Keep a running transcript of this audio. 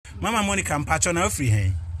Mama Monica mpacho na free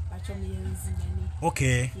hen.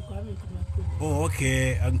 Okay. Oh,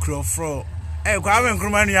 okay. Nkrofro. Kwame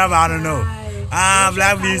Nkrumah nu aba no.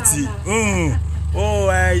 Black beauty. Oh,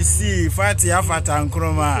 I see. Fati afata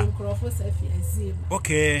Nkrumah.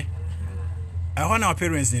 Okay. I want our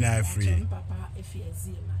parents in our free.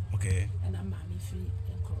 Okay. And I'm mommy free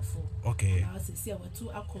and Crofo. Okay. I say we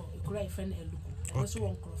two akọ ekura friend eluku. Also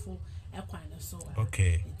one Crofo ekwan so.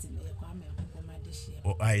 Okay.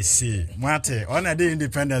 Oh, I see. Mate, on a day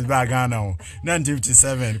independence by Ghana,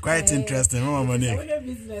 1957. Quite interesting, Mama Monique.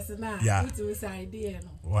 Business now. Yeah. It was idea.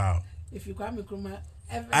 Wow. If you come Nkrumah,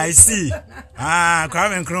 I see.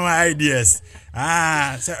 Kwame Nkrumah ideas.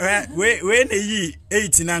 So when ye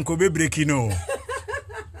 18 and Kobe breaking no.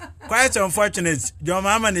 Quite unfortunate. Your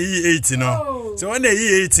mama ye 18 no. So when they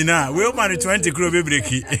ye 18 now, we'll manage 20 Kobe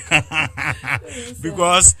breaking.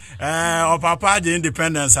 Because papa the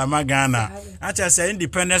independence ama Ghana. Actually say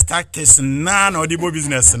independence tactics none or the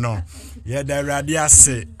business no. Yeah, the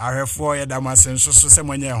radiase ahefo yeah da masen so se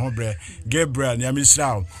monye ho bre Gabriel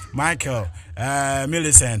Nyamishrao Michael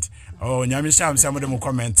Millicent oh Nyamishrao se mo dem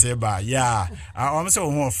comment ba yeah o se ho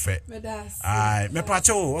ofe me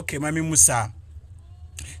pacho okay mami Musa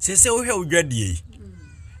se wo hwe odwadie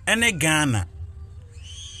ene Ghana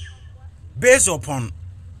based upon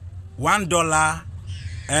 $1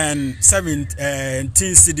 and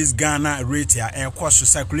 17 cedis Ghana rate ya e cost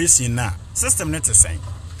circulation na system net say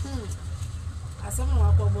someone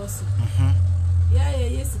wako boss.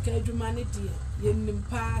 Yes, adwuma ne de ye nim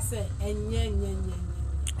pa se enye.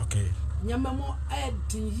 Okay. Nyama mo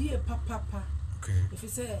edin yie papa. Okay. If you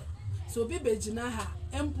say so be begina ha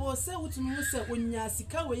empo se wutumi mu se onya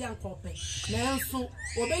sika we yankope. Na enso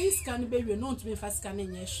obeyi sika ne bewie no ntumi fa sika ne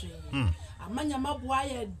nye hwe. Amanya maboa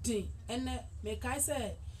ye din ene me kai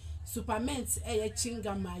se superment eye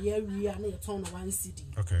chingama ye wi na ye ton 1 cedi.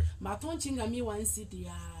 Okay. Ma ton chingama 1 cedi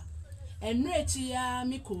ya enrechi ya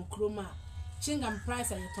miko kroma chingam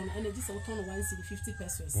price ay ton energy so ton 1 cedi 50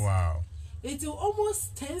 pesos. Wow. It will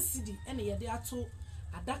almost 10 cedi and ye dey ato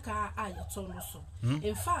adaka ay ton so.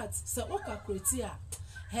 In fact, so oka creatia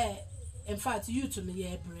in fact you to me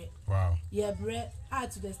ye bre. Wow. Ye bre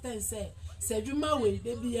to the extent say adwuma we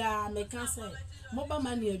dey bia me kan say moba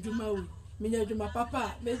man ye adwuma we me adwuma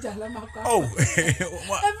papa me jala makwa. Oh.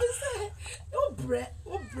 Every say o bre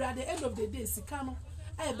at the end of the day sika no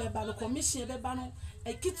beba no commission beba no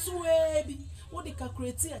ekituwe bi wo de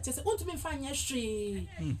calculate chese untumi fanya hwe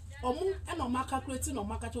omu e no ma calculate no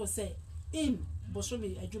maka cho say in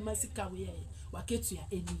bosomi adwuma sika we waketu ya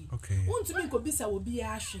eni untumi nkobisa wo bi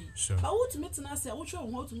ya hwe ba utumi tena say wo hwe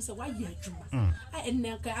wo utumi say wa ye adwuma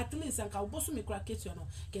enenka at least anka bosomi kra ketu no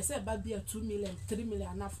ke say ba bia 2 million 3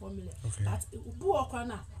 million na 4 million but bu okwa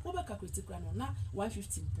na wo be calculate kra no na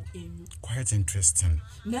 150 po enyu. Quite interesting.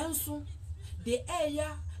 Nanso the area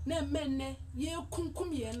na menne ye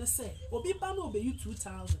kunkum ye ne se obi ba no obeyi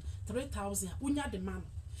 2000 3000 unya de man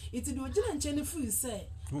it the ogina nche ne free say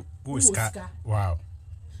buska. Wow.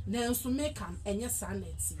 Na nso make am enye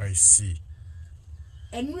sanity. I see.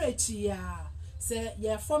 Enrechi ya say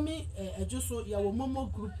ye for me ejoso ya wo momo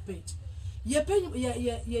group page ye pen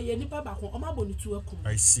ye nipa ba ko o ma boni tu akum.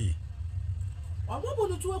 I see. Wow.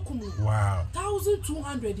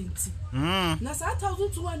 1,200 inti. Na sa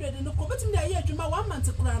 1,200 no kobetim na ye adwuma 1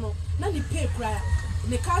 month kra no na ni pay kra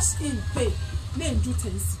ni cash in pay na nju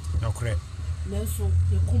 10 cedi. No correct. Nenso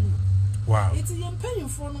ye kum. Wow. It ye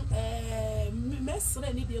mpanyimfo no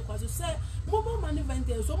mesre ni de kwaso say mobile money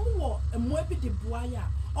vendors so mo emo bi de boaya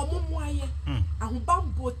omomo aye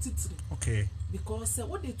ahobambo titiri. Okay. Because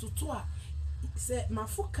what they tutu a say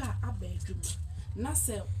mafoka abedwuma na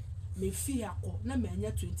say me fi akọ na me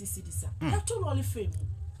anya 20 cedis a to lolly fame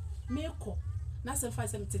me ko na se fa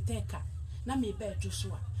se me teteka na me be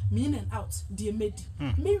adwoso a me in and out de medi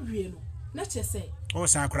me wie no na che se o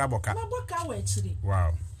san kra boka na boka wa chiri.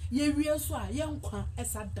 Wow. Ye wie so a ye nkwa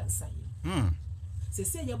esa dansa ye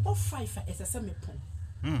se ye bo 5 esa se me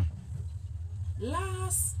pon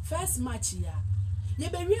last first match ya ye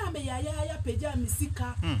be wi ame ya peja mi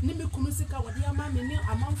sika ni me kunu sika wode ama me ni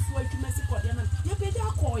amanfo adwuma sika wode ama ye peja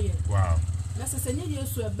akoye. Wow. Na se nye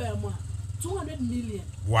yesu ebe mu a 200 million.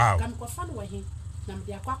 Wow. Kam ko fa no wa hin na me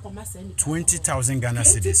de akwa akoma sa ni 20,000 Ghana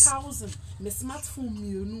cedis. 20,000 me smartphone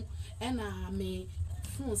mienu ena me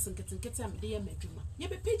phone sinketenkete am de ye madwuma ye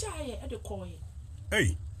be peja ye e de koye.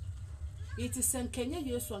 Hey. It is Kenya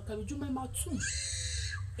yesu an ka adwuma ma tum.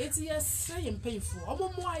 It is say painful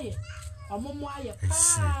omomo aye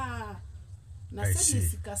pa na se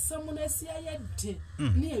sika samu na sia ye de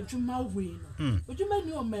ni adwuma we no adwuma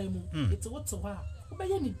ni o mamu it woto ha wo be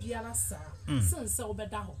ye ni biara sa sense wo be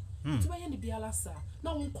da ho to buy any bialasa,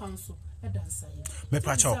 no one council, a dancer. Me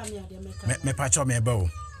pacho me bow.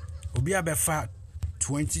 Ubia befa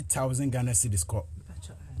 20,000 Ghana cedis co.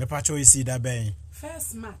 Me pacho is see that bay.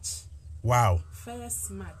 First match. Wow.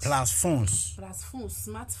 First match. Plus phones,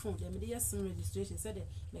 smartphone. The media sim registration said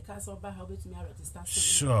the castle by how to me register.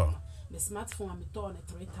 Sure. The smartphone I'm torn at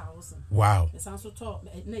 3,000. Wow. The sound so talk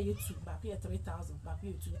na YouTube back here 3,000, back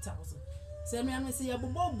here 2,000. Say me and say ya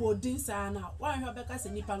bobo body sa na why you beka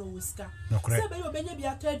say nipa no whisker. Say be you benya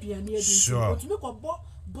bia aduane edi. Sure. To me ko bo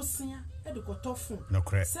bosia e de ko tofon. No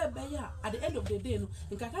correct. Say be ya at the end of the day no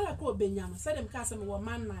nkaka ko obenya no say dem ka say me wo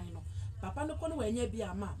man nine no. Papa no kono wanya bi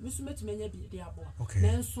ama me so metuma nya bi de abo.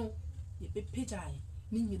 Nanso ye be pejai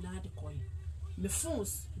ni nyina de koy. Me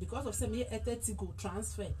phones because of say me e30 go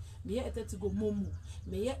transfer, me e30 go momo,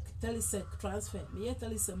 me e telecom transfer, me e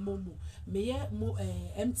telecom momo, me e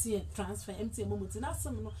MTN transfer, MTN momo. Tina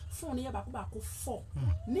some no phone ye ba ko 4.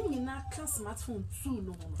 Ni nyina kan smartphone 2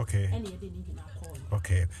 no. Okay. Ene ye de ni nyina call.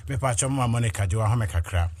 Okay. Me pa choma Monica jo ha me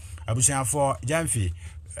kakra. Abusian for Jamfi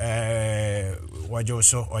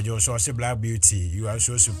wajo say Black Beauty, you are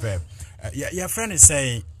so superb. Your friend is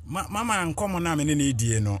saying mama nkomo na me ne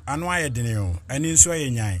die no anu ayedene o ani nso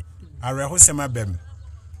ayenyan areho sema bem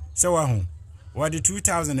se wa hu what the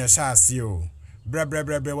 2000 ese o bre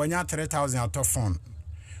wanya 3000 out of phone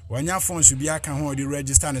wanya phone should be aka ho the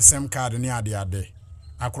register the same card ne ade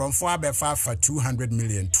akromfo abefa fa 200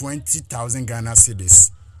 million 20,000 Ghana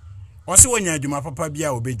cedis ose wanya adwuma papa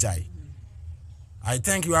bia obejai. I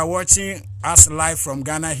think you are watching us live from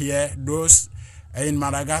Ghana here, those in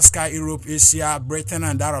Madagascar, Europe, Asia, Britain,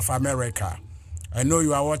 and that of America. I know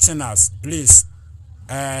you are watching us. Please,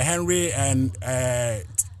 Henry and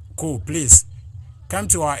Co, please come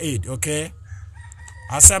to our aid, okay?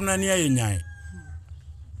 Asamna niya yinyai.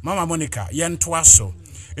 Mama Monica, yen twaso.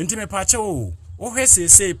 Intime pache o. Ohe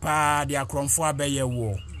se pa di akromfo abeye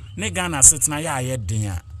wo. Ne Ghana setna ya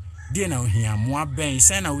ayedinya. Dia na ohia mo aben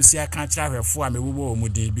say na usi aka kira hwefo a mewubo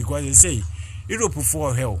omudi because they say Europe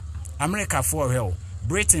for hell, America for hell,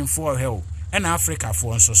 Britain for hell, and Africa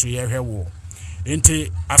for nso so ye hwewo. Enti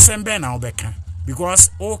asembe na obeka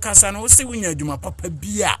because o kasa na o se wunya adwuma papa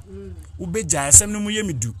bia ubeja asem no mu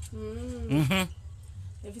yemidu.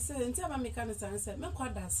 If you say enti aba meka say me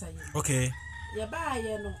kwada say. Okay. Ye ba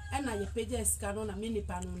ye no e na ye page sika no na me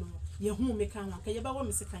nipa no ye hu me kan wanka ye ba wo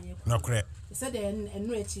me sika ye. No correct. Said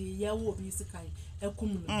enu echi ye wo bi sika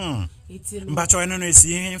ekum no. Eti no. Mbacho eno no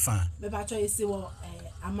esi henfa. Me bacho esi wo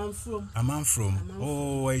amanfrom.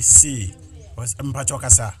 Oh, I see. Was mbacho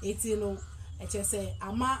kasa. Eti no eche say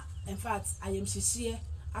ama in fact I am shishie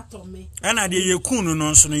atome. Ana de ye kunu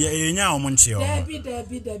no nso no ye nya omo nche o.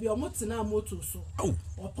 Debi omo tena moto so. Oh.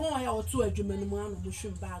 Opon ya otu adwuma no mu ano mo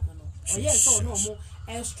hwem bag no. Yes, so no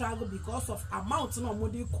more struggle because of amount no more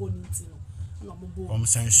de koniti no mo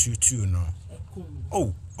shoot you no.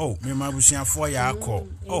 Oh, me mabusia for ya akọ.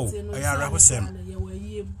 Oh, ya rahosem.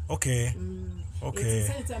 Okay. Okay.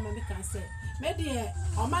 Say time me can say. Me de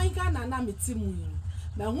o man Ghana na metimu yi.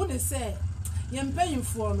 Na hu ne say ye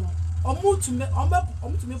mpanyimfo no omutume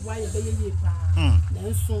bua ye be ye pa. Na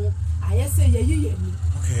nso aye say ye yi ni.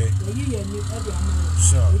 Okay. Ye yi ni e de amana.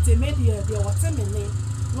 Sure. It me de o temene.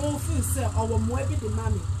 No feel say our moebi the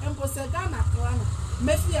mommy. Embo say Ghana Ghana.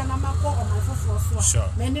 Mefi anamako o my fofo so.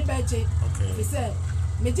 Many beje. Okay. He say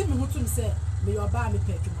me ji me hutu say me your ba me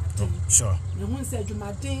pe dwumaden. Sure. Me hu say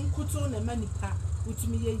dwumaden kutu na manipa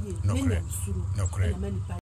utumi ye. No correct. Na manipa